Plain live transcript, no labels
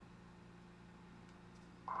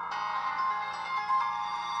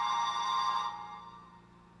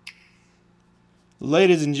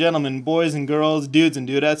Ladies and gentlemen, boys and girls, dudes and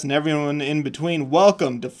dudettes, and everyone in between,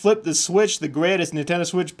 welcome to Flip the Switch, the greatest Nintendo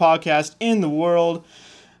Switch podcast in the world,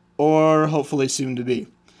 or hopefully soon to be.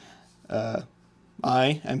 I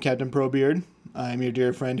am Captain Probeard. I'm your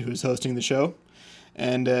dear friend who's hosting the show.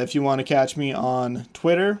 And if you want to catch me on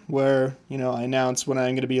Twitter, where, I announce when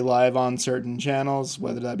I'm going to be live on certain channels,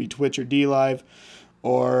 whether that be Twitch or DLive,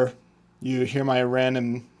 or you hear my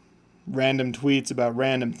random tweets about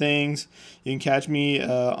random things, you can catch me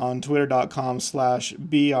on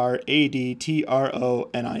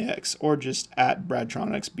twitter.com/BRADTRONIX or just at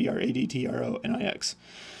Bradtronics, BRADTRONIX.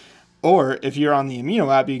 Or if you're on the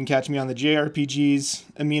Amino app, you can catch me on the JRPGs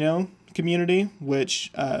Amino community,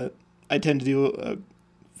 which I tend to do a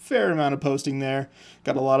fair amount of posting there.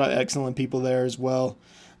 Got a lot of excellent people there as well.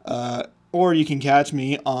 Or you can catch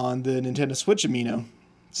me on the Nintendo Switch Amino.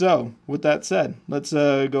 So, with that said, let's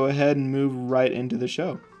go ahead and move right into the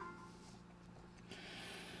show.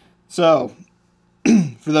 So,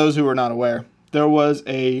 for those who are not aware, there was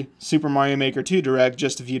a Super Mario Maker 2 Direct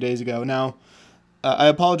just a few days ago. Now, I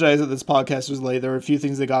apologize that this podcast was late. There were a few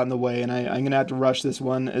things that got in the way, and I'm going to have to rush this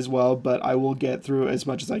one as well, but I will get through as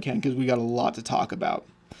much as I can because we got a lot to talk about.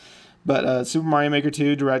 But Super Mario Maker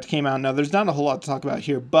 2 Direct came out. Now, there's not a whole lot to talk about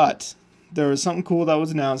here, but there was something cool that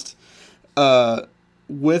was announced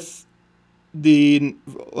with at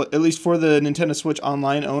least for the Nintendo Switch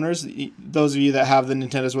Online owners, those of you that have the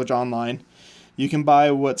Nintendo Switch Online, you can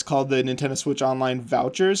buy what's called the Nintendo Switch Online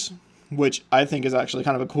vouchers, which I think is actually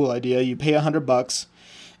kind of a cool idea. You pay $100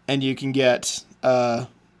 and you can get 2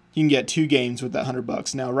 games with that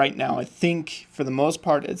 $100. Now, right now, I think for the most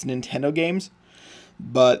part it's Nintendo games,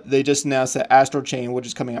 but they just announced that Astro Chain, which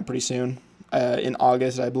is coming out pretty soon, in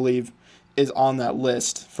August, I believe, is on that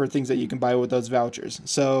list for things that you can buy with those vouchers.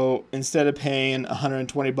 So instead of paying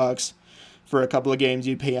 $120 for a couple of games,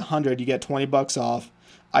 you pay $100, you get $20 off.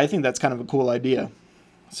 I think that's kind of a cool idea.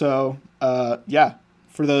 So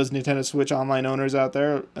for those Nintendo Switch Online owners out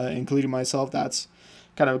there, including myself, that's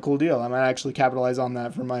kind of a cool deal. I might actually capitalize on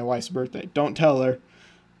that for my wife's birthday. Don't tell her,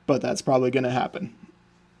 but that's probably going to happen.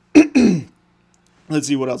 Let's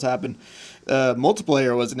see what else happened.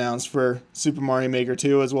 Multiplayer was announced for Super Mario Maker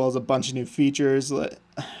 2, as well as a bunch of new features.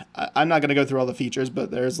 I'm not going to go through all the features, but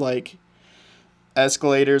there's like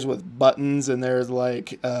escalators with buttons, and there's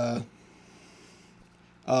like, what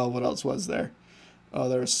else was there? Oh,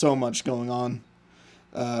 there was so much going on.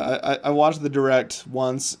 I watched the Direct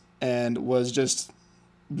once and was just,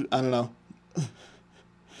 I don't know.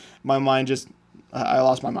 My mind just, I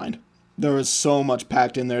lost my mind. There was so much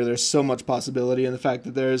packed in there. There's so much possibility, and the fact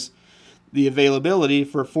that there's the availability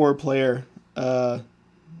for four-player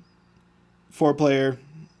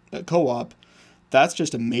co-op, that's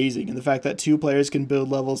just amazing. And the fact that 2 players can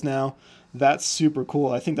build levels now, that's super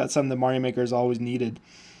cool. I think that's something that Mario Maker has always needed.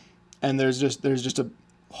 And there's just a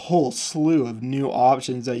whole slew of new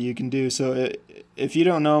options that you can do. So if you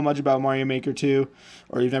don't know much about Mario Maker 2,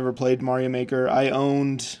 or you've never played Mario Maker, I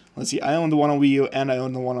owned the one on Wii U and I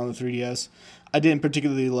owned the one on the 3DS. I didn't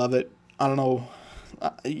particularly love it. I don't know.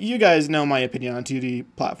 You guys know my opinion on 2D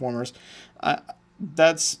platformers.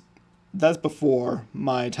 That's before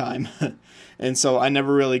my time. And so I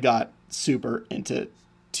never really got super into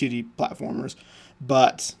 2D platformers.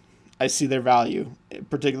 But I see their value,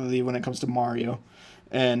 particularly when it comes to Mario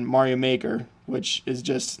and Mario Maker, which is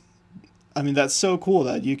just, that's so cool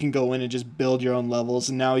that you can go in and just build your own levels,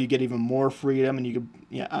 and now you get even more freedom, and you can,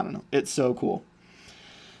 I don't know, it's so cool.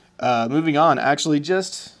 Moving on, actually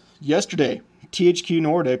just yesterday, THQ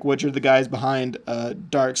Nordic, which are the guys behind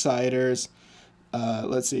Darksiders,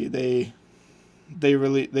 let's see, they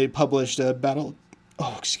published they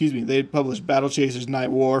published Battle Chasers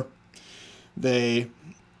Night War. They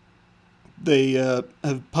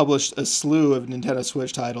have published a slew of Nintendo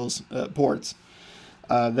Switch titles, ports.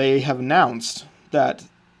 They have announced that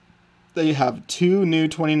they have 2 new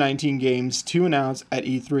 2019 games to announce at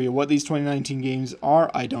E3. What these 2019 games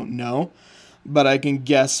are, I don't know, but I can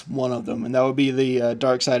guess one of them, and that would be the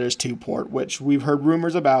Darksiders 2 port, which we've heard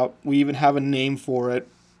rumors about. We even have a name for it.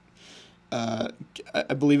 I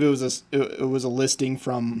believe it was a listing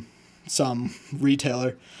from some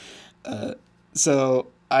retailer. So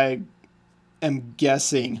I am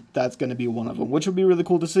guessing that's going to be one of them, which would be really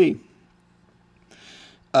cool to see.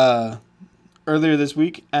 Earlier this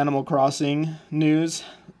week, Animal Crossing news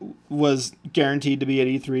was guaranteed to be at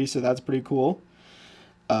E3, so that's pretty cool.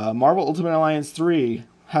 Marvel Ultimate Alliance 3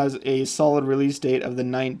 has a solid release date of the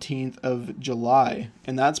 19th of July,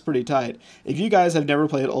 and that's pretty tight. If you guys have never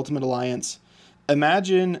played Ultimate Alliance,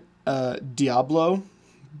 imagine Diablo,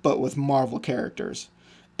 but with Marvel characters,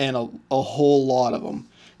 and a whole lot of them.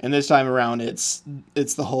 And this time around, it's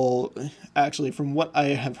the whole. Actually, from what I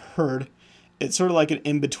have heard, it's sort of like an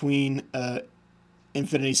in between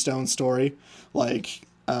Infinity Stone story. Like,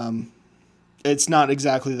 it's not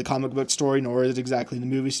exactly the comic book story, nor is it exactly the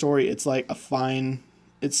movie story. It's like a fine.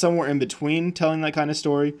 It's somewhere in between telling that kind of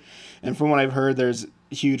story. And from what I've heard, there's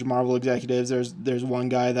huge Marvel executives. There's one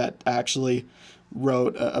guy that actually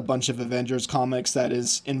wrote a bunch of Avengers comics that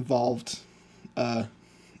is involved in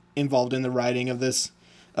the writing of this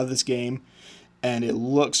game, and it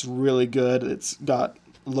looks really good. It's got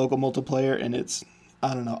local multiplayer, and it's,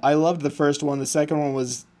 I don't know. I loved the first one. The second one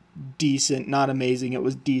was decent, not amazing. It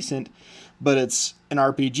was decent, but it's an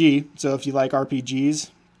RPG. So if you like RPGs,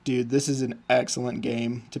 dude, this is an excellent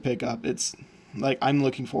game to pick up. It's like, I'm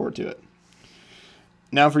looking forward to it.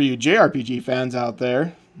 Now for you JRPG fans out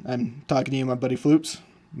there, I'm talking to you, my buddy Floops.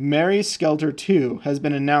 Mary Skelter 2 has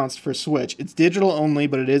been announced for Switch. It's digital only,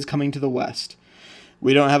 but it is coming to the West.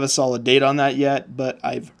 We don't have a solid date on that yet, but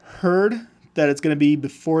I've heard that it's going to be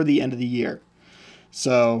before the end of the year.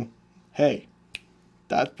 So, hey,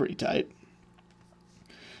 that's pretty tight.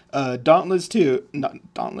 Dauntless 2,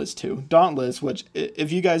 Dauntless, which,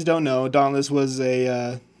 if you guys don't know, Dauntless was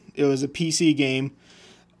it was a PC game,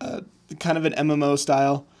 kind of an MMO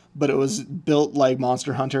style, but it was built like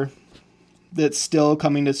Monster Hunter. That's still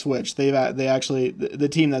coming to Switch. They actually, the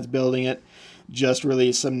team that's building it just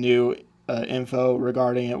released some new info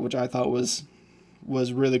regarding it, which I thought was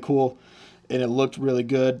really cool, and it looked really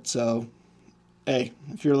good. So, hey,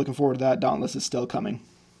 if you're looking forward to that, Dauntless is still coming.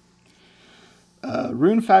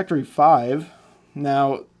 Rune Factory 5.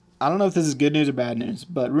 Now, I don't know if this is good news or bad news,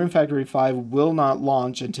 but Rune Factory 5 will not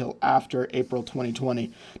launch until after April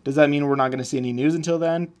 2020. Does that mean we're not going to see any news until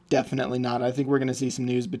then? Definitely not. I think we're going to see some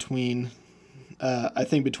news between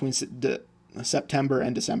September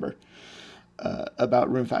and December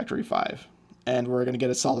about Rune Factory 5. And we're going to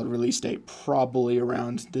get a solid release date probably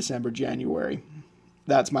around December, January.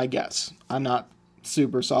 That's my guess. I'm not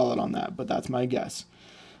super solid on that, but that's my guess.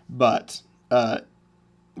 But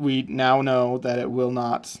we now know that it will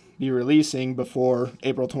not be releasing before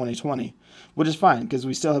April 2020, which is fine because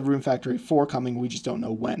we still have Rune Factory 4 coming. We just don't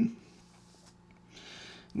know when.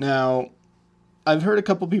 Now, I've heard a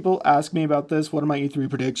couple people ask me about this. What are my E3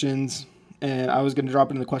 predictions? And I was going to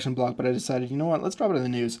drop it in the question block, but I decided, you know what? Let's drop it in the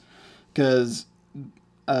news. Because,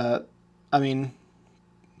 I mean,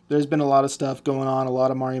 there's been a lot of stuff going on, a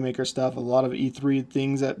lot of Mario Maker stuff, a lot of E3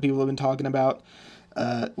 things that people have been talking about.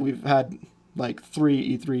 We've had like two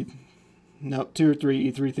or three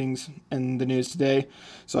E3 things in the news today.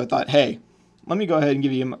 So I thought, hey, let me go ahead and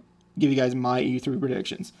give you guys my E3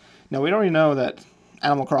 predictions. Now, we already know that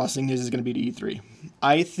Animal Crossing is going to be to E3.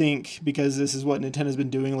 I think because this is what Nintendo's been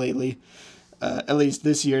doing lately, at least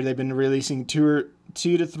this year, they've been releasing two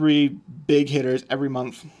to three big hitters every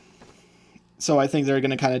month. So I think they're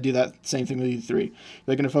going to kind of do that same thing with E3.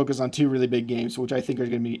 They're going to focus on two really big games, which I think are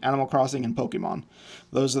going to be Animal Crossing and Pokemon.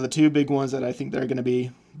 Those are the two big ones that I think they're going to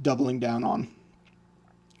be doubling down on.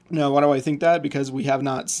 Now, why do I think that? Because we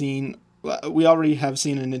already have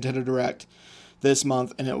seen a Nintendo Direct this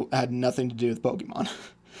month, and it had nothing to do with Pokemon.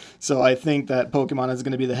 So I think that Pokemon is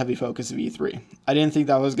going to be the heavy focus of E3. I didn't think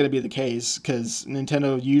that was going to be the case, because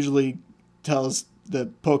Nintendo usually tells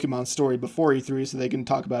the Pokemon story before E3 so they can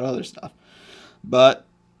talk about other stuff. But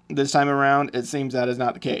this time around, it seems that is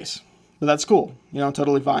not the case. But that's cool.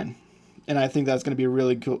 Totally fine. And I think that's going to be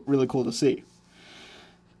really cool to see.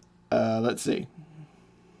 Let's see.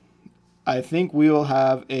 I think we will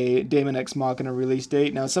have a Daemon X Machina release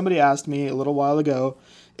date. Now, somebody asked me a little while ago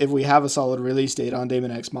if we have a solid release date on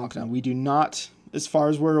Daemon X Machina. We do not, as far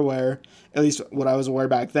as we're aware. At least what I was aware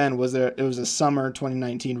back then was it was a summer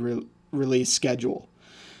 2019 release schedule.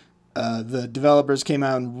 The developers came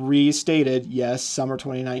out and restated, yes, summer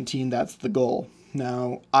 2019, that's the goal.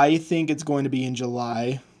 Now, I think it's going to be in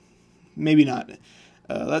July. Maybe not.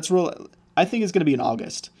 I think it's going to be in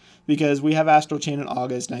August. Because we have Astral Chain in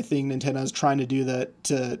August, and I think Nintendo's trying to do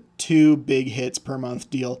the two big hits per month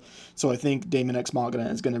deal. So I think Daemon X Machina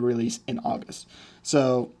is going to release in August.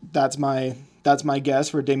 So that's my guess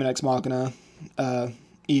for Daemon X Machina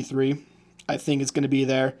E3. I think it's going to be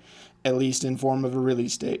there, at least in form of a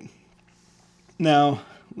release date. Now,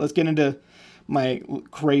 let's get into my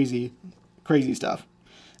crazy stuff.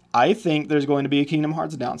 I think there's going to be a Kingdom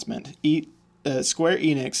Hearts announcement. Square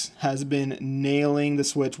Enix has been nailing the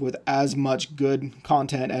Switch with as much good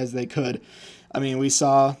content as they could. I mean, we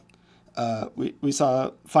saw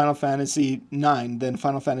Final Fantasy IX, then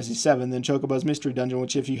Final Fantasy VII, then Chocobo's Mystery Dungeon,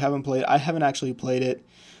 which if you haven't played, I haven't actually played it,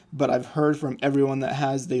 but I've heard from everyone that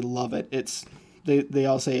has, they love it. They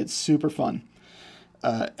all say it's super fun.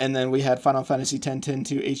 And then we had Final Fantasy X-10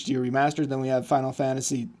 2 HD Remastered. Then we have Final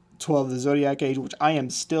Fantasy 12 The Zodiac Age, which I am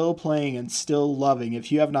still playing and still loving.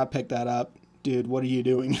 If you have not picked that up, dude, what are you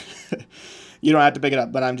doing? You don't have to pick it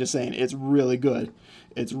up, but I'm just saying, it's really good.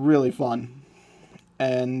 It's really fun.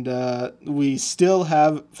 And we still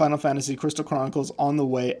have Final Fantasy Crystal Chronicles on the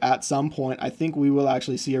way at some point. I think we will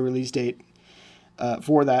actually see a release date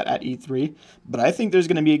for that at E3. But I think there's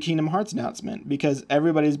going to be a Kingdom Hearts announcement because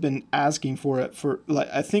everybody's been asking for it for, like,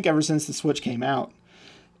 I think ever since the Switch came out.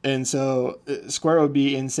 And so Square would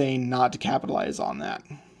be insane not to capitalize on that.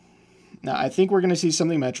 Now, I think we're going to see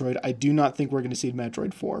something Metroid. I do not think we're going to see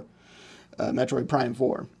Metroid Prime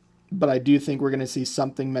 4. But I do think we're going to see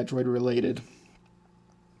something Metroid related.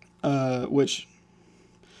 Which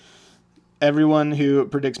everyone who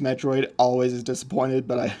predicts Metroid always is disappointed,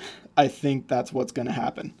 but I think that's what's going to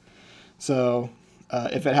happen. So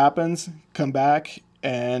if it happens, come back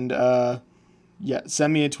and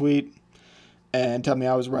send me a tweet and tell me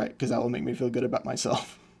I was right, because that will make me feel good about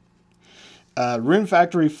myself. Rune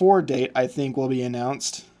Factory 4 date, I think, will be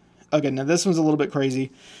announced. Okay, now this one's a little bit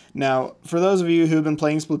crazy. Now, for those of you who have been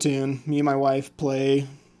playing Splatoon, me and my wife play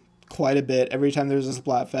quite a bit. Every time there's a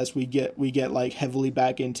Splatfest, we get like heavily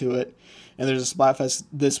back into it. And there's a Splatfest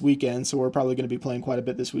this weekend, so we're probably going to be playing quite a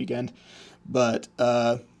bit this weekend. But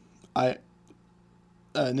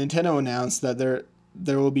Nintendo announced that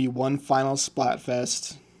there will be one final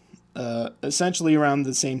Splatfest, essentially around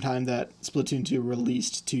the same time that Splatoon 2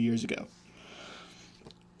 released 2 years ago.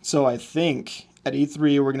 So I think at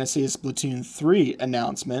E3 we're going to see a Splatoon 3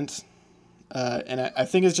 announcement, and I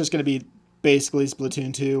think it's just going to be basically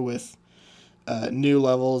Splatoon 2 with new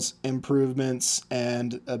levels, improvements,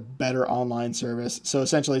 and a better online service. So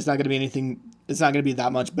essentially, it's not going to be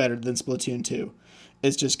that much better than Splatoon 2.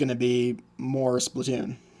 It's just going to be more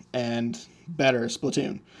Splatoon and better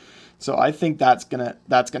Splatoon. So I think that's gonna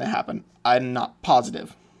happen. I'm not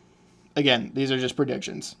positive. Again, these are just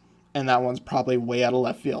predictions, and that one's probably way out of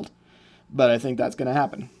left field, but I think that's gonna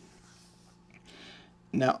happen.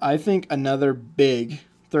 Now, I think another big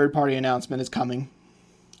third-party announcement is coming.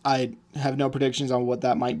 I have no predictions on what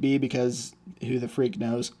that might be because who the freak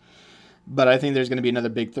knows. But I think there's going to be another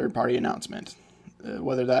big third-party announcement.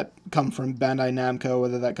 Whether that come from Bandai Namco,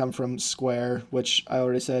 whether that come from Square, which I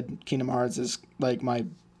already said Kingdom Hearts is like my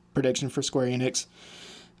prediction for Square Enix.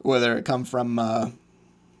 Whether it come from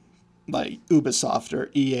like Ubisoft or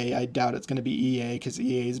EA, I doubt it's going to be EA because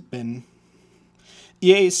EA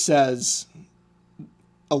says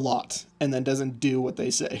a lot and then doesn't do what they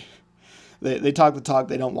say. They talk the talk,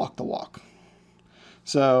 they don't walk the walk.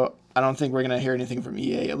 So I don't think we're going to hear anything from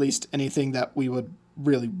EA, at least anything that we would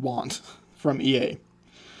really want from EA.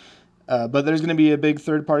 But there's going to be a big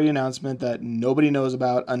third-party announcement that nobody knows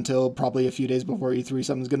about until probably a few days before E3.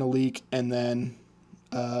 Something's going to leak, and then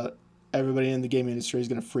everybody in the gaming industry is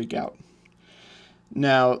going to freak out.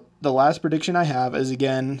 Now, the last prediction I have is,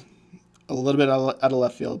 again, a little bit out of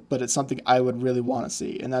left field, but it's something I would really want to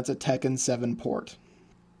see, and that's a Tekken 7 port.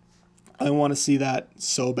 I want to see that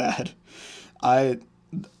so bad. I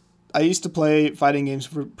used to play fighting games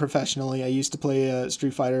professionally. I used to play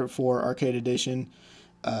Street Fighter 4 Arcade Edition.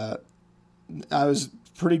 I was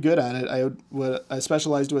pretty good at it. I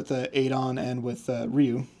specialized with Adon and with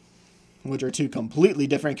Ryu, which are two completely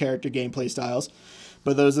different character gameplay styles.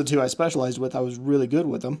 But those are the two I specialized with. I was really good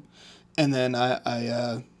with them. And then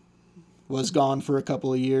I was gone for a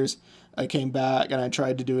couple of years. I came back and I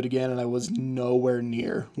tried to do it again, and I was nowhere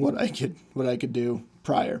near what I could do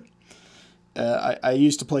prior. I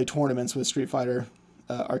used to play tournaments with Street Fighter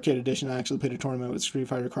Arcade Edition. I actually played a tournament with Street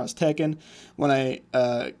Fighter Cross Tekken. When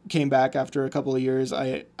I came back after a couple of years,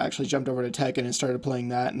 I actually jumped over to Tekken and started playing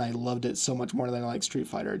that, and I loved it so much more than I liked Street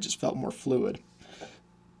Fighter. It just felt more fluid.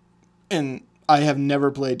 And I have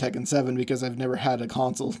never played Tekken 7 because I've never had a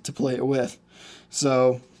console to play it with.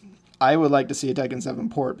 So I would like to see a Tekken 7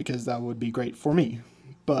 port because that would be great for me.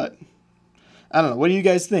 But I don't know. What do you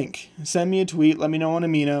guys think? Send me a tweet. Let me know on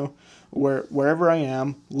Amino. Wherever I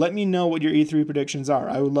am, let me know what your E3 predictions are.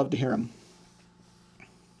 I would love to hear them.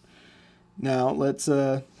 Now, let's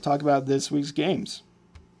talk about this week's games.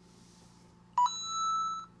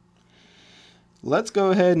 Let's go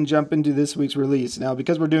ahead and jump into this week's release. Now,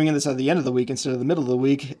 because we're doing this at the end of the week instead of the middle of the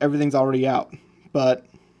week, everything's already out. But,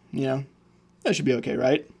 that should be okay,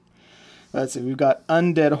 right? Let's see. We've got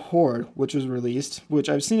Undead Horde, which was released, which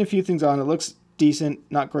I've seen a few things on. It looks decent.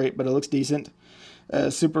 Not great, but it looks decent.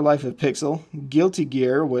 Super Life of Pixel, Guilty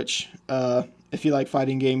Gear, which, if you like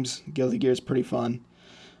fighting games, Guilty Gear is pretty fun.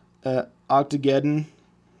 Octageddon,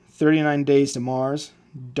 39 Days to Mars,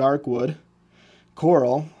 Darkwood,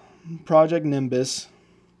 Coral, Project Nimbus,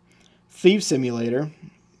 Thief Simulator,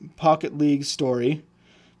 Pocket League Story,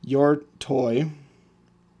 Your Toy.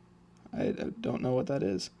 I don't know what that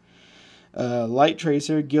is. Light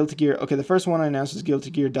Tracer, Guilty Gear. Okay, the first one I announced was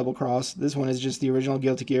Guilty Gear Double Cross. This one is just the original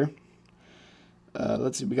Guilty Gear.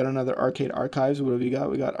 Let's see, we got another Arcade Archives. What have we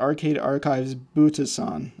got? We got Arcade Archives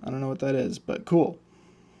Butasan. I don't know what that is, but cool.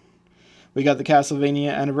 We got the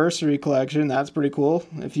Castlevania Anniversary Collection. That's pretty cool.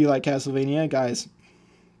 If you like Castlevania, guys,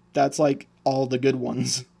 that's like all the good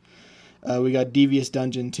ones. We got Devious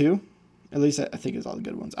Dungeon 2. At least I think it's all the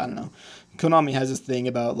good ones. I don't know. Konami has this thing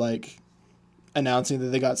about like announcing that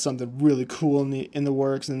they got something really cool in the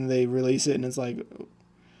works, and they release it, and it's like,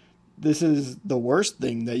 this is the worst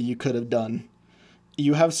thing that you could have done.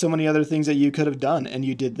 You have so many other things that you could have done, and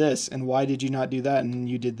you did this, and why did you not do that, and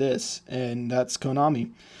you did this, and that's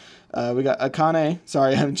Konami. We got Akane.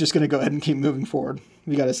 Sorry, I'm just going to go ahead and keep moving forward.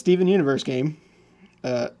 We got a Steven Universe game,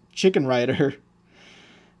 Chicken Rider,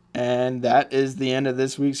 and that is the end of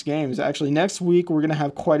this week's games. Actually, next week, we're going to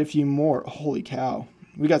have quite a few more. Holy cow.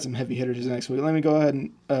 We got some heavy hitters next week. Let me go ahead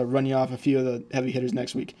and run you off a few of the heavy hitters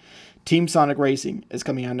next week. Team Sonic Racing is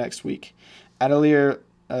coming out next week. Atelier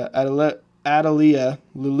Lulua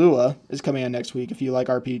is coming out next week. If you like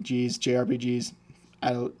RPGs, JRPGs,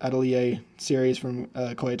 Atelier series from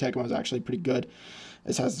Koei Tecmo is actually pretty good.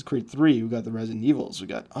 Assassin's Creed 3, we got the Resident Evils. We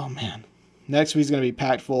got, oh man. Next week's going to be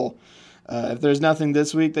packed full. If there's nothing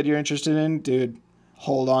this week that you're interested in, dude,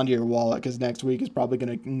 hold on to your wallet, because next week is probably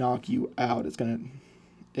going to knock you out. It's going to...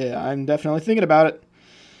 Yeah, I'm definitely thinking about it.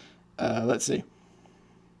 Let's see.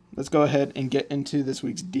 Let's go ahead and get into this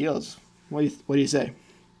week's deals. What do you say?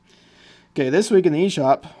 Okay, this week in the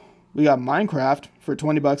eShop, we got Minecraft for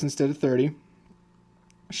 $20 instead of $30.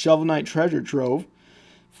 Shovel Knight Treasure Trove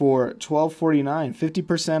for $12.49,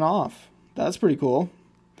 50% off. That's pretty cool.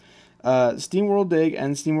 SteamWorld Dig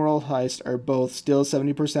and SteamWorld Heist are both still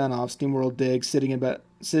 70% off. SteamWorld Dig sitting at $3, and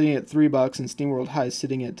SteamWorld Heist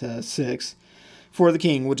sitting at $6. For the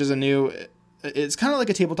King, which is it's kind of like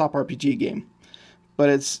a tabletop RPG game, but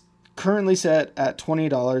it's currently set at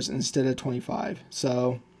 $20 instead of $25.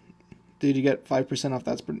 So, did you get 5% off?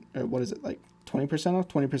 That's what is it, like 20% off?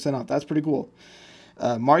 20% off. That's pretty cool.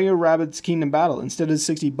 Mario Rabbids Kingdom Battle instead of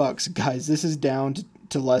 $60, guys. This is down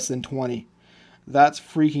to less than 20. That's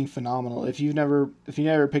freaking phenomenal. If you never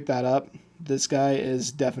picked that up, this guy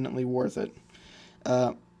is definitely worth it.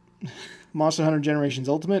 Monster Hunter Generations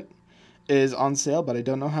Ultimate is on sale, but I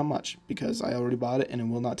don't know how much because I already bought it and it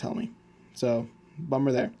will not tell me. So,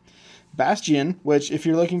 bummer there. Bastion, which if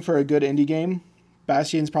you're looking for a good indie game,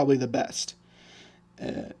 Bastion's probably the best.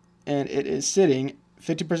 And it is sitting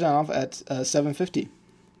 50% off at $7.50.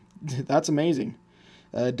 That's amazing.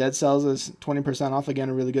 Dead Cells is 20% off. Again,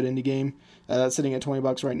 a really good indie game. That's sitting at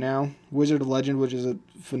 $20 right now. Wizard of Legend, which is a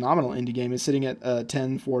phenomenal indie game, is sitting at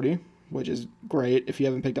 $10.40, which is great. If you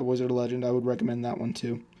haven't picked up Wizard of Legend, I would recommend that one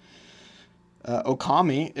too.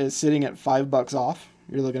 Okami is sitting at $5 off.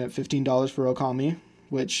 You're looking at $15 for Okami,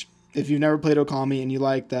 which if you've never played Okami and you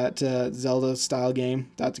like that Zelda style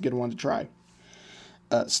game, that's a good one to try.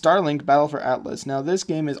 Starlink Battle for Atlas. Now this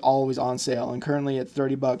game is always on sale and currently at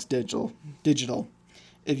 $30 digital.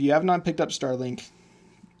 If you have not picked up Starlink,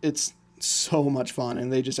 it's so much fun,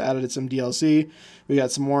 and they just added some DLC. We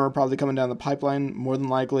got some more probably coming down the pipeline, more than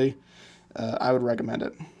likely. I would recommend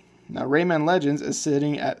it. Now, Rayman Legends is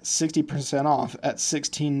sitting at 60% off at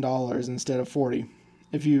 $16 instead of $40.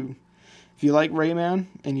 If you like Rayman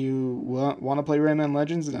and you want to play Rayman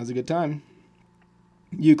Legends, now's a good time.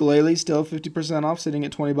 Ukulele still 50% off, sitting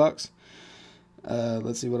at $20.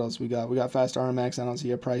 Let's see what else we got. We got Fast RMX. I don't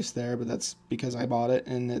see a price there, but that's because I bought it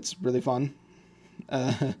and it's really fun.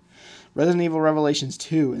 Resident Evil Revelations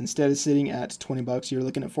 2 instead of sitting at $20, you're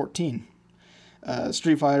looking at $14.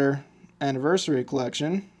 Street Fighter Anniversary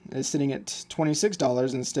Collection is sitting at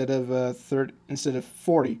 $26 instead of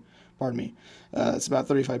 $40. Pardon me. It's about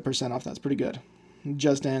 35% off. That's pretty good.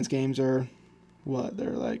 Just Dance games are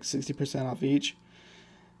they're like 60% off each.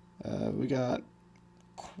 We got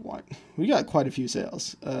quite a few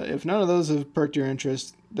sales. If none of those have perked your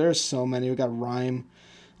interest, there's so many. We got Rhyme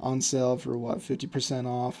on sale for 50%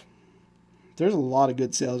 off. There's a lot of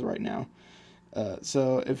good sales right now.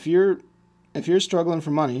 So if you're struggling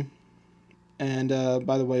for money, and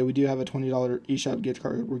by the way, we do have a $20 eShop gift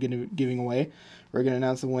card we're going to be giving away. We're going to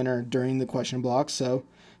announce the winner during the question block, so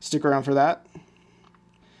stick around for that.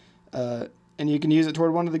 And you can use it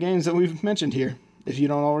toward one of the games that we've mentioned here if you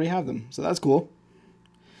don't already have them. So that's cool.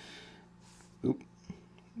 Oop,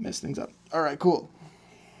 messed things up. All right, cool.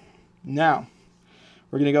 Now,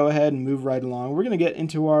 we're going to go ahead and move right along. We're going to get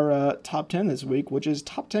into our top 10 this week, which is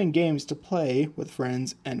top 10 games to play with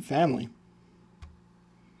friends and family.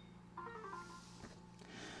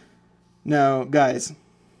 Now, guys,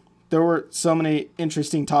 there were so many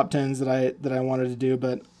interesting top tens that I wanted to do,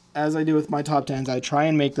 but as I do with my top tens, I try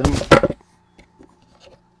and make them.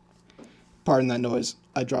 Pardon that noise.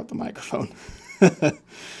 I dropped the microphone.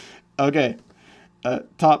 Okay,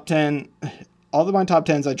 top ten. All of my top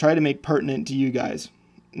tens, I try to make pertinent to you guys.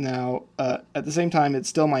 Now, at the same time, it's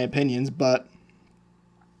still my opinions, but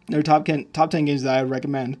they're top 10 games that I would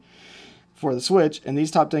recommend for the Switch, and these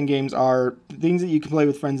top 10 games are things that you can play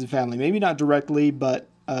with friends and family. Maybe not directly, but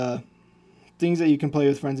things that you can play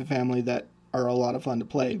with friends and family that are a lot of fun to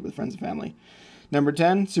play with friends and family. Number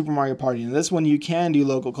 10, Super Mario Party. And this one you can do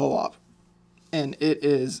local co-op. And it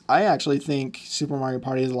is, I actually think Super Mario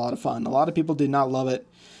Party is a lot of fun. A lot of people did not love it,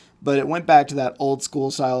 but it went back to that old school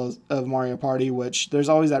style of Mario Party, which there's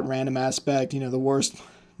always that random aspect. The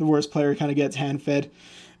worst player kind of gets hand fed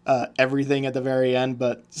everything at the very end,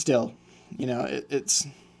 but still, it's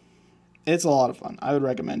a lot of fun. I would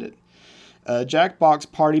recommend it. Jackbox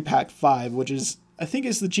Party Pack 5, which is, I think,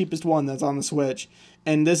 is the cheapest one that's on the Switch,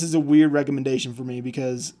 and this is a weird recommendation for me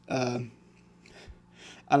because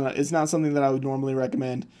I don't know, it's not something that I would normally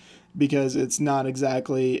recommend because it's not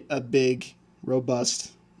exactly a big,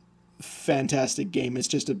 robust, fantastic game. It's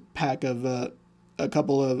just a pack of a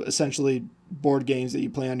couple of essentially board games that you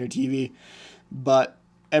play on your TV. But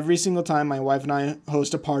every single time my wife and I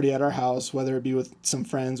host a party at our house, whether it be with some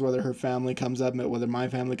friends, whether her family comes up, whether my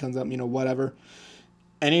family comes up, whatever.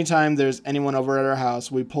 Anytime there's anyone over at our house,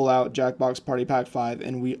 we pull out Jackbox Party Pack 5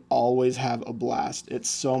 and we always have a blast. It's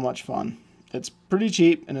so much fun. It's pretty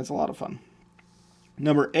cheap and it's a lot of fun.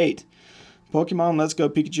 Number 8, Pokemon Let's Go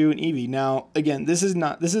Pikachu and Eevee. Now, again, this is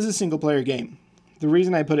a single player game. The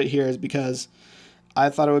reason I put it here is because I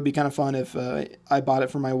thought it would be kind of fun if I bought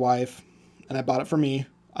it for my wife and I bought it for me.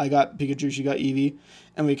 I got Pikachu, she got Eevee,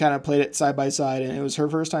 and we kind of played it side by side, and it was her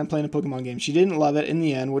first time playing a Pokemon game. She didn't love it in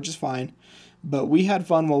the end, which is fine, but we had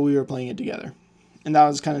fun while we were playing it together. And that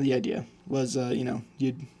was kind of the idea, was,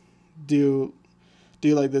 you'd do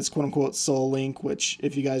like this quote-unquote soul link, which,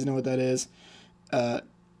 if you guys know what that is,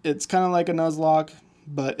 it's kind of like a Nuzlocke,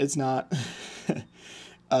 but it's not.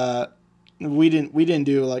 We didn't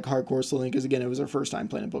do like hardcore soul link because, again, it was our first time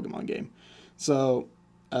playing a Pokemon game. So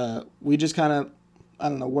we just kind of, I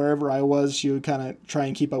don't know, wherever I was, she would kind of try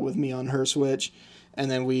and keep up with me on her Switch, and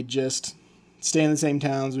then we'd just stay in the same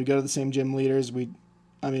towns. We go to the same gym leaders.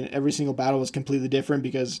 Every single battle was completely different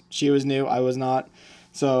because she was new, I was not.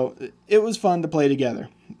 So it was fun to play together,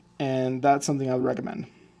 and that's something I would recommend.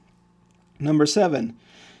 Number 7,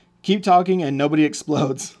 Keep Talking and Nobody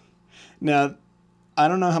Explodes. Now, I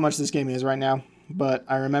don't know how much this game is right now, but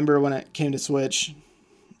I remember when it came to Switch,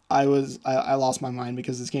 I lost my mind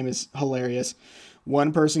because this game is hilarious.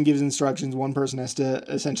 One person gives instructions, one person has to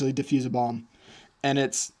essentially defuse a bomb, and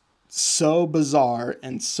it's so bizarre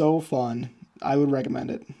and so fun. I would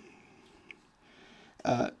recommend it.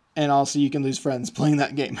 And also, you can lose friends playing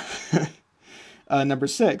that game. Number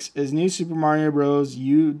 6 is New Super Mario Bros.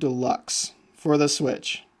 U Deluxe for the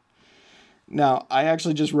Switch. Now, I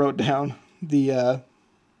actually just wrote down the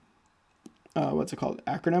what's it called?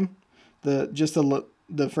 Acronym?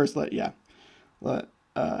 The first letter, yeah.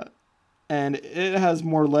 And it has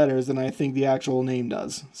more letters than I think the actual name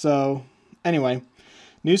does. So, anyway,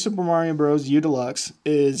 New Super Mario Bros. U Deluxe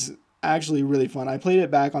is actually really fun. I played it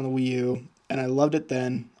back on the Wii U, and I loved it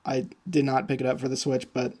then. I did not pick it up for the Switch,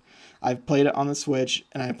 but I've played it on the Switch,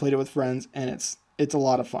 and I played it with friends, and it's a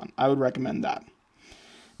lot of fun. I would recommend that.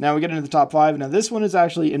 Now we get into the top 5. Now this one is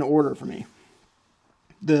actually in order for me.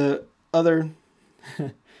 The other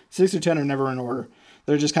 6 or 10 are never in order.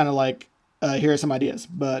 They're just kind of like, here are some ideas.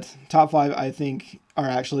 But top 5, I think, are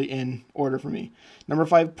actually in order for me. Number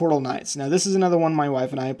 5, Portal Knights. Now this is another one my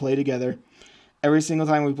wife and I play together. Every single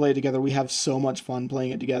time we play together, we have so much fun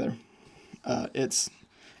playing it together.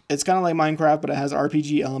 It's kind of like Minecraft, but it has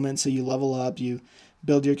RPG elements, so you level up, you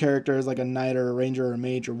build your character as like a knight or a ranger or a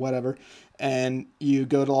mage or whatever, and you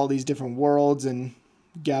go to all these different worlds and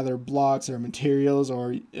gather blocks or materials,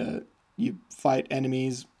 or you fight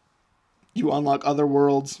enemies, you unlock other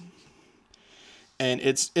worlds, and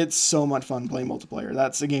it's so much fun playing multiplayer.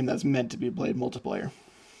 That's a game that's meant to be played multiplayer.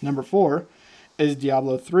 Number 4 is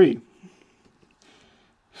Diablo 3.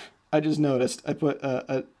 I just noticed I put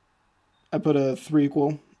a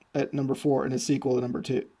threequel at number 4 and a sequel at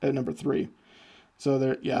number 3. So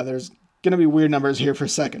there's gonna be weird numbers here for a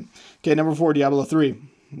second. Okay, number 4, Diablo 3.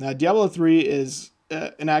 Now Diablo 3 is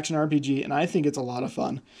an action RPG, and I think it's a lot of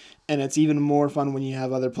fun, and it's even more fun when you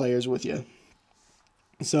have other players with you.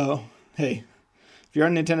 So hey, if you're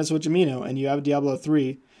on Nintendo Switch Amino and you have Diablo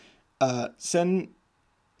 3, send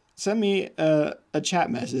me a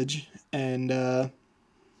chat message, and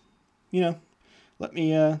let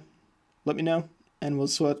me let me know, and we'll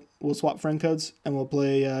swap friend codes, and we'll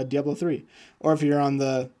play Diablo 3. Or if you're on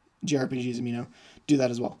the JRPGs, do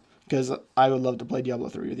that as well, because I would love to play Diablo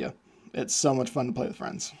 3 with you. It's so much fun to play with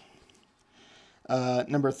friends.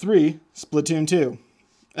 Number 3, Splatoon 2.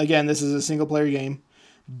 Again, this is a single player game,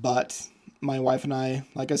 but my wife and I,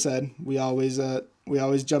 like I said, we always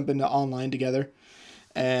jump into online together.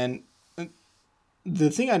 And the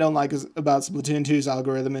thing I don't like is about Splatoon 2's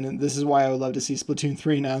algorithm, and this is why I would love to see Splatoon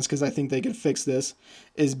 3 now, is because I think they could fix this,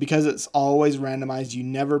 is because it's always randomized. You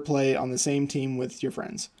never play on the same team with your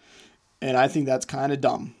friends. And I think that's kind of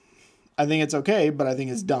dumb. I think it's okay, but I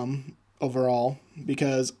think it's dumb overall,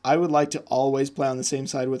 because I would like to always play on the same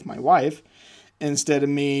side with my wife instead of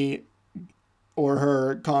me or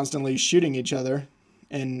her constantly shooting each other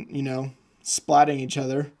and, splatting each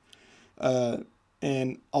other,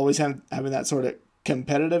 and always having that sort of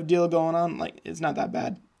competitive deal going on. Like, it's not that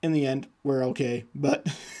bad. In the end, we're okay. But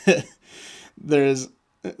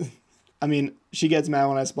she gets mad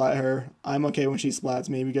when I splat her. I'm okay when she splats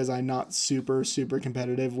me, because I'm not super, super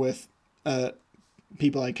competitive with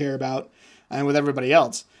people I care about, and with everybody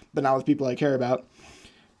else, but not with people I care about.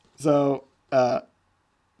 So,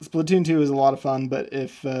 Splatoon 2 is a lot of fun, but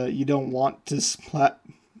if you don't want to splat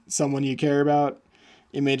someone you care about,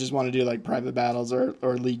 you may just want to do like private battles or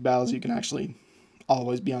league battles. You can actually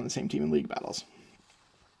always be on the same team in league battles.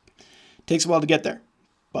 Takes a while to get there,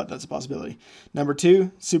 but that's a possibility. Number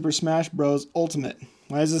 2, Super Smash Bros. Ultimate.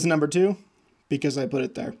 Why is this number 2? Because I put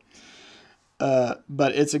it there.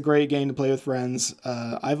 But it's a great game to play with friends.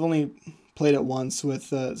 I've only played it once with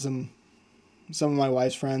some of my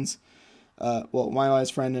wife's friends. My wife's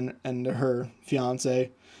friend and her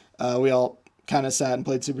fiance. We all kind of sat and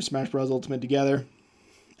played Super Smash Bros. Ultimate together,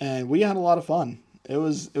 and we had a lot of fun. It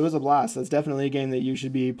was a blast. That's definitely a game that you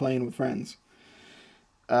should be playing with friends.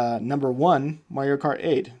 Number 1, Mario Kart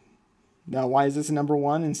 8. Now, why is this a number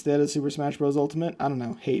 1 instead of Super Smash Bros. Ultimate? I don't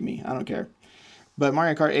know. Hate me. I don't care. But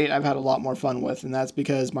Mario Kart 8 I've had a lot more fun with, and that's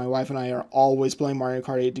because my wife and I are always playing Mario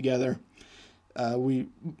Kart 8 together. We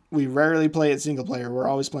rarely play it single player. We're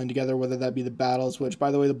always playing together, whether that be the battles, which,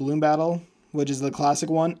 by the way, the balloon battle, which is the classic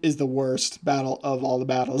one, is the worst battle of all the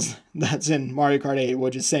battles that's in Mario Kart 8,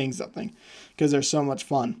 which is saying something, because they're so much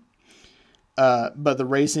fun. But the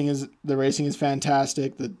racing is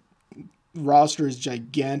fantastic. The roster is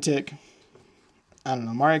gigantic. I don't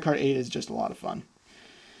know. Mario Kart 8 is just a lot of fun.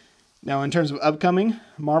 Now, in terms of upcoming,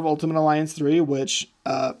 Marvel Ultimate Alliance 3, which,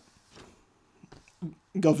 go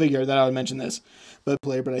figure that I would mention this, but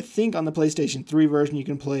I think on the PlayStation 3 version you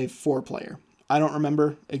can play 4-player. I don't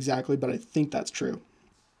remember exactly, but I think that's true.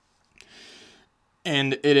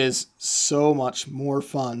 And it is so much more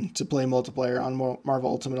fun to play multiplayer on Marvel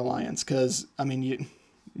Ultimate Alliance, because,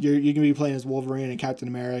 you can be playing as Wolverine and Captain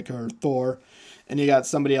America or Thor, and you got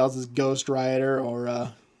somebody else's Ghost Rider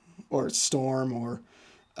or Storm or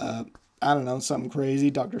I don't know, something crazy,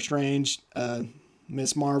 Doctor Strange,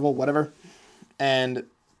 Miss Marvel, whatever. And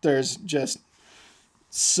there's just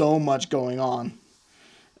so much going on.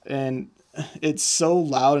 And it's so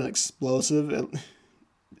loud and explosive.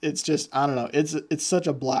 It's just, I don't know, it's such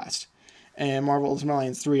a blast. And Marvel Ultimate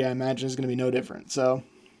Alliance 3, I imagine, is going to be no different. So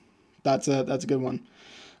that's a good one.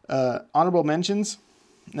 Honorable mentions.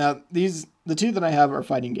 Now, the 2 that I have are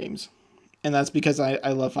fighting games. And that's because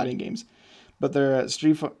I love fighting games. But they're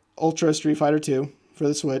Ultra Street Fighter 2 for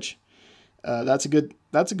the Switch. That's a good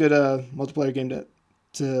multiplayer game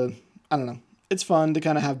to I don't know. It's fun to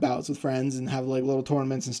kind of have bouts with friends and have like little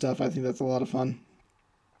tournaments and stuff. I think that's a lot of fun.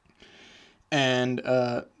 And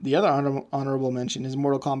the other honorable mention is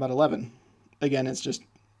Mortal Kombat 11. Again,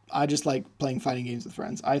 I just like playing fighting games with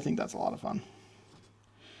friends. I think that's a lot of fun.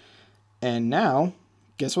 And now,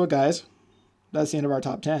 guess what, guys? That's the end of our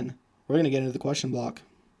top 10. We're going to get into the question block.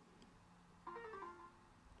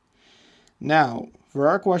 Now, for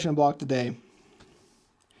our question block today,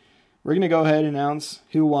 we're going to go ahead and announce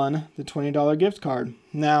who won the $20 gift card.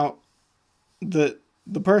 Now, the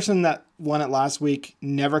person that won it last week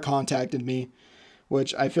never contacted me,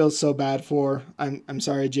 which I feel so bad for. I'm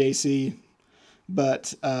sorry, JC,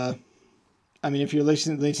 but if you're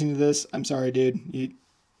listening to this, I'm sorry, dude.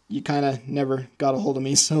 You kind of never got a hold of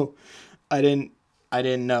me, so I didn't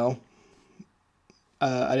know.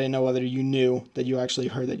 I didn't know whether you knew that you actually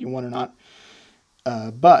heard that you won or not.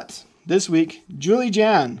 But this week, Julie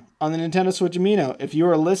Jan on the Nintendo Switch Amino, if you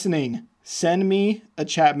are listening, send me a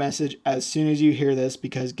chat message as soon as you hear this,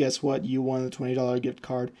 because guess what? You won the $20 gift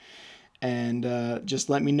card. And just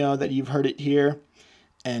let me know that you've heard it here.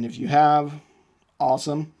 And if you have,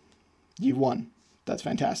 awesome. You've won. That's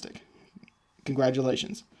fantastic.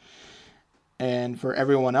 Congratulations. And for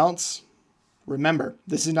everyone else, remember,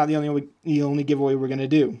 this is not the only giveaway we're going to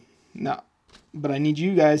do. No, but I need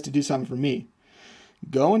you guys to do something for me.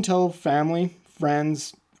 Go and tell family,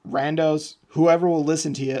 friends, randos, whoever will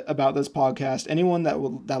listen to you about this podcast. Anyone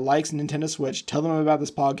that likes Nintendo Switch, tell them about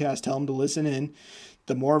this podcast. Tell them to listen in.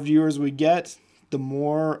 The more viewers we get, the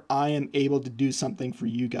more I am able to do something for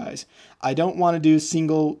you guys. I don't want to do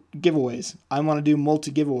single giveaways. I want to do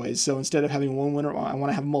multi giveaways. So instead of having one winner, I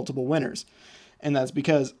want to have multiple winners. And that's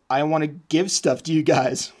because I want to give stuff to you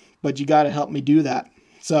guys, but you got to help me do that.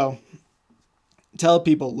 So tell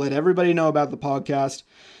people, let everybody know about the podcast,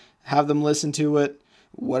 have them listen to it,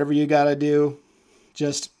 whatever you got to do,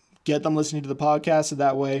 just get them listening to the podcast. So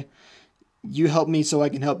that way you help me so I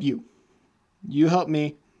can help you. You help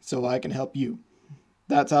me so I can help you.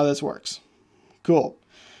 That's how this works. Cool.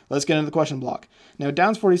 Let's get into the question block. Now,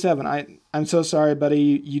 Downs47, I'm so sorry,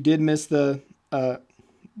 buddy. You did miss the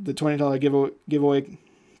 $20 giveaway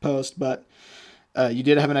post, but you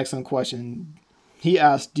did have an excellent question. He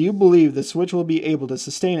asked, do you believe the Switch will be able to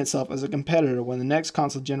sustain itself as a competitor when the next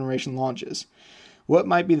console generation launches? What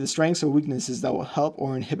might be the strengths or weaknesses that will help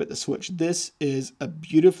or inhibit the Switch? This is a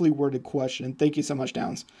beautifully worded question. Thank you so much,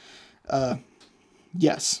 Downs.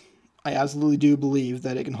 Yes, I absolutely do believe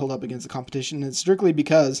that it can hold up against the competition. And it's strictly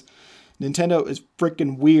because Nintendo is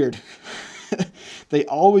freaking weird. They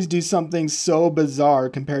always do something so bizarre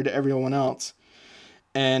compared to everyone else.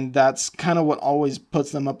 And that's kind of what always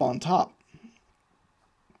puts them up on top.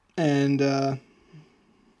 And I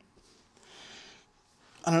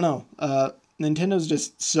don't know. Nintendo's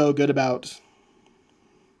just so good about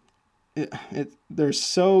it. They're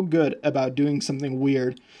so good about doing something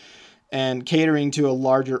weird and catering to a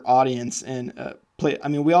larger audience. And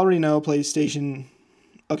we already know PlayStation.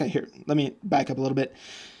 Okay, here, let me back up a little bit.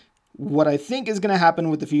 What I think is going to happen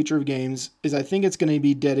with the future of games is I think it's going to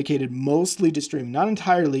be dedicated mostly to streaming. Not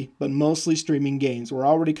entirely, but mostly streaming games. We're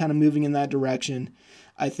already kind of moving in that direction.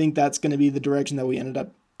 I think that's going to be the direction that we end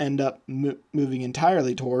up moving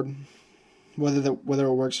entirely toward. Whether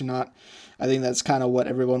it works or not, I think that's kind of what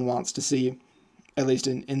everyone wants to see, at least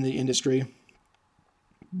in the industry.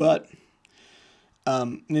 But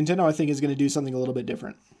Nintendo, I think, is going to do something a little bit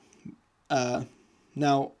different.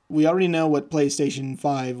 Now, we already know what PlayStation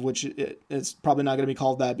 5, which it's probably not going to be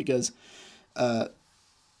called that because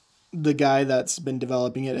the guy that's been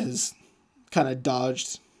developing it has kind of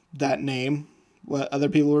dodged that name. What other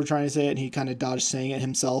people were trying to say it, and he kind of dodged saying it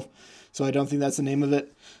himself. So I don't think that's the name of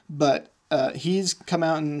it. But he's come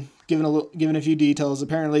out and given a few details.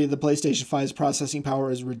 Apparently, the PlayStation 5's processing power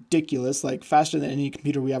is ridiculous, like faster than any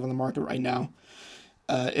computer we have on the market right now.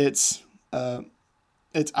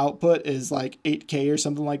 Its output is like 8K or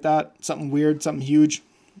something like that. Something weird, something huge.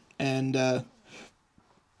 And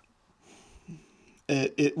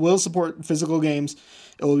it will support physical games.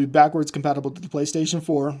 It will be backwards compatible to the PlayStation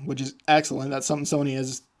 4, which is excellent. That's something Sony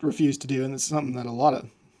has refused to do, and it's something that a lot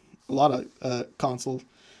of console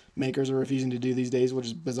makers are refusing to do these days, which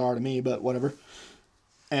is bizarre to me, but whatever.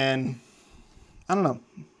 And I don't know,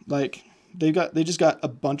 like they just got a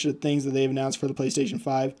bunch of things that they've announced for the PlayStation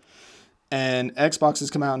 5, and Xbox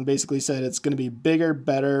has come out and basically said it's going to be bigger,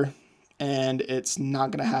 better, and it's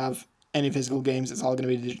not going to have any physical games. It's all going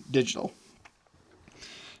to be digital.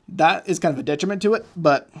 That is kind of a detriment to it,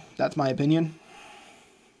 but that's my opinion.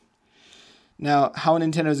 Now, how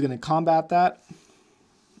Nintendo is going to combat that,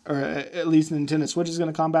 or at least Nintendo Switch is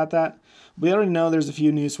going to combat that, we already know there's a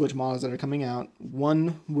few new Switch models that are coming out.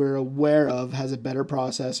 One we're aware of has a better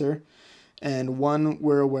processor, and one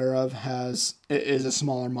we're aware of is a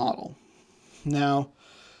smaller model. Now,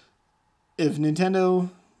 if Nintendo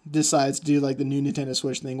decides to do like the new Nintendo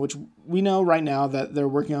Switch thing, which we know right now that they're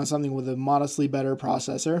working on something with a modestly better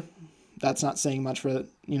processor. That's not saying much for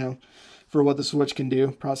what the Switch can do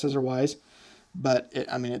processor wise, but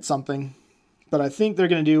it's something. But I think they're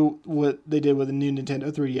going to do what they did with the new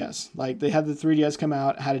Nintendo 3DS. Like they had the 3DS come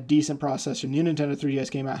out, had a decent processor. New Nintendo 3DS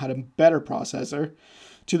came out, had a better processor,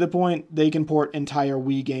 to the point they can port entire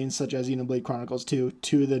Wii games such as Xenoblade Chronicles 2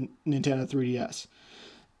 to the Nintendo 3DS.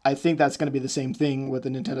 I think that's going to be the same thing with the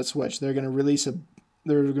Nintendo Switch. They're going to release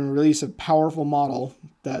a powerful model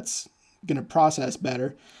that's going to process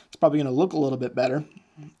better. It's probably going to look a little bit better,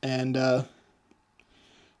 and I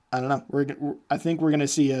don't know. I think we're going to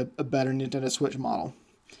see a better Nintendo Switch model.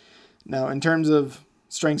 Now, in terms of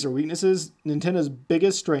strengths or weaknesses, Nintendo's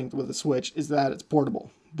biggest strength with the Switch is that it's portable.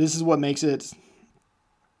 This is what makes it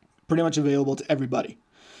pretty much available to everybody.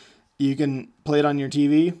 You can play it on your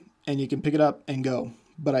TV, and you can pick it up and go.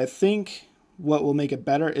 But I think what will make it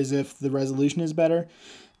better is if the resolution is better.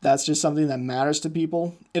 That's just something that matters to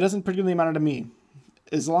people. It doesn't particularly matter to me.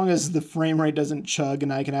 as long as the frame rate doesn't chug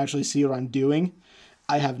and I can actually see what I'm doing,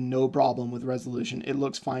 I have no problem with resolution. It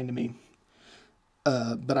looks fine to me.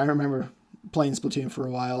 But I remember playing Splatoon for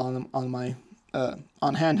a while on my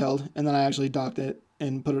on handheld, and then I actually docked it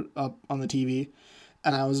and put it up on the TV,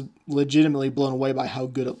 and I was legitimately blown away by how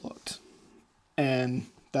good it looked. And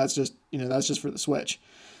that's just for the Switch.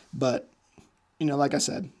 But like I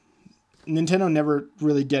said, Nintendo never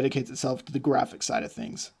really dedicates itself to the graphic side of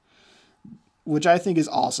things, which I think is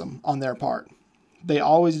awesome on their part. They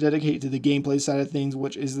always dedicate to the gameplay side of things,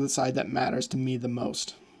 which is the side that matters to me the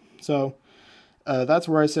most. So that's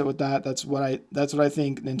where I sit with that. That's what I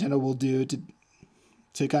think Nintendo will do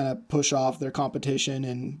to kind of push off their competition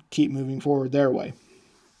and keep moving forward their way.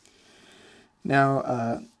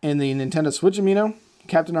 Now, in the Nintendo Switch Amino,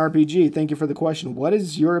 Captain RPG, thank you for the question. What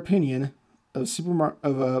is your opinion of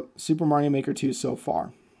Super Mario Maker 2 so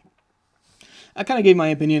far? I kind of gave my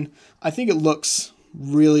opinion. I think it looks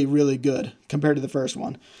really, really good compared to the first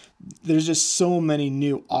one. There's just so many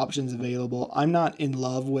new options available. I'm not in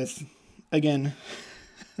love with, again,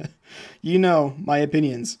 my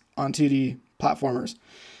opinions on 2D platformers.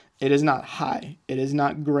 It is not high. It is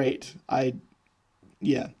not great.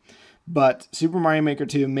 But Super Mario Maker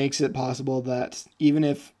 2 makes it possible that even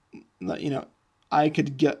if, I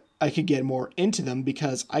could get more into them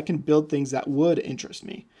because I can build things that would interest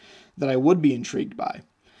me, that I would be intrigued by.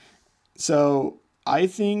 So I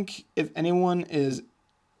think if anyone is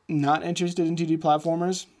not interested in 2D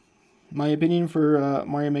platformers, my opinion for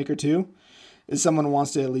Mario Maker 2 is someone who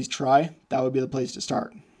wants to at least try, that would be the place to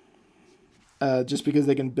start. Just because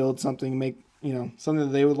they can build something, make something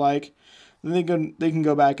that they would like, then they can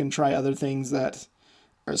go back and try other things that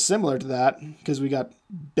are similar to that, because we got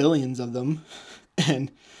billions of them,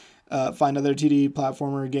 and find other 2D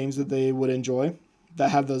platformer games that they would enjoy that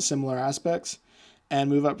have those similar aspects, and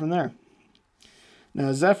move up from there.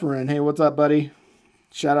 Now, Zephyrin, hey, what's up, buddy?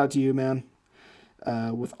 Shout out to you, man.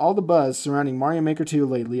 With all the buzz surrounding Mario Maker 2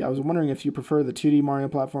 lately, I was wondering if you prefer the 2D Mario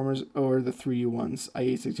platformers or the 3D ones,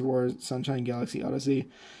 i.e. 64, Sunshine, Galaxy, Odyssey.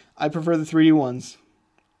 I prefer the 3D ones.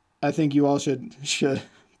 I think you all should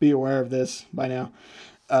be aware of this by now.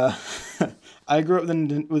 I grew up with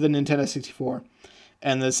a Nintendo 64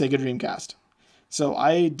 and the Sega Dreamcast. So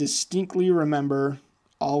I distinctly remember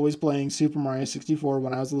always playing Super Mario 64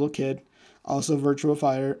 when I was a little kid. Also Virtua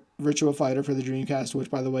Fighter for the Dreamcast,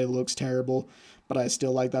 which by the way looks terrible, but I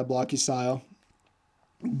still like that blocky style.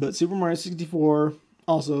 But Super Mario 64,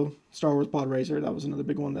 also Star Wars Pod Racer, that was another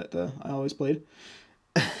big one that I always played.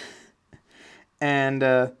 And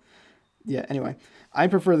anyway, I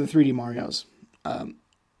prefer the 3D Marios.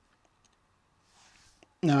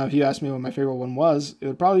 Now, if you ask me what my favorite one was, it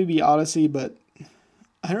would probably be Odyssey, but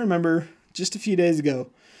I remember just a few days ago,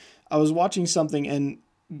 I was watching something and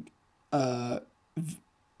what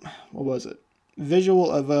was it?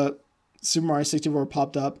 Visual of Super Mario 64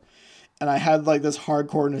 popped up, and I had like this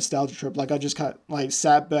hardcore nostalgia trip. Like I just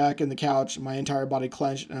sat back in the couch, my entire body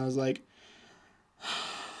clenched, and I was like,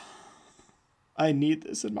 I need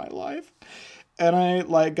this in my life. And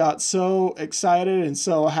I got so excited and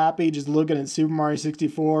so happy just looking at Super Mario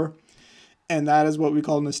 64. And that is what we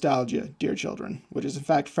call nostalgia, dear children, which is in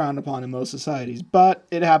fact frowned upon in most societies. But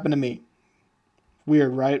it happened to me.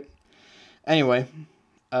 Weird, right? Anyway,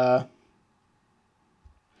 that's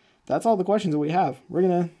all the questions that we have. We're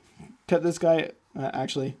going to cut this guy.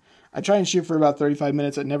 Actually, I try and shoot for about 35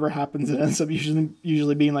 minutes. It never happens. It ends up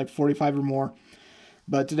usually being like 45 or more.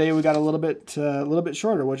 But today we got a little bit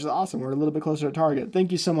shorter, which is awesome. We're a little bit closer to target.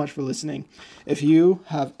 Thank you so much for listening. If you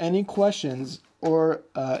have any questions or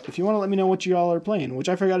if you want to let me know what you all are playing, which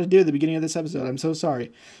I forgot to do at the beginning of this episode, I'm so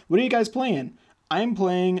sorry. What are you guys playing? I'm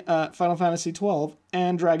playing Final Fantasy XII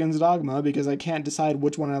and Dragon's Dogma because I can't decide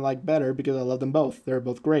which one I like better because I love them both. They're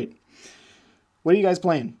both great. What are you guys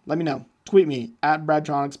playing? Let me know. Tweet me at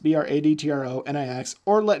Bradtronics, BRADTRONIX,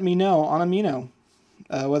 or let me know on Amino.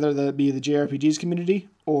 Whether that be the JRPGs community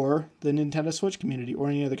or the Nintendo Switch community or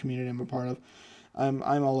any other community I'm a part of. I'm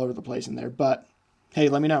all over the place in there. But, hey,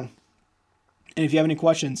 let me know. And if you have any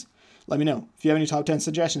questions, let me know. If you have any top 10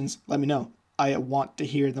 suggestions, let me know. I want to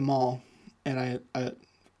hear them all. And I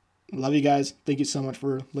love you guys. Thank you so much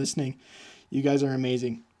for listening. You guys are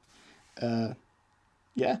amazing. Have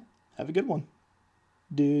a good one.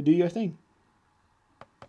 Do your thing.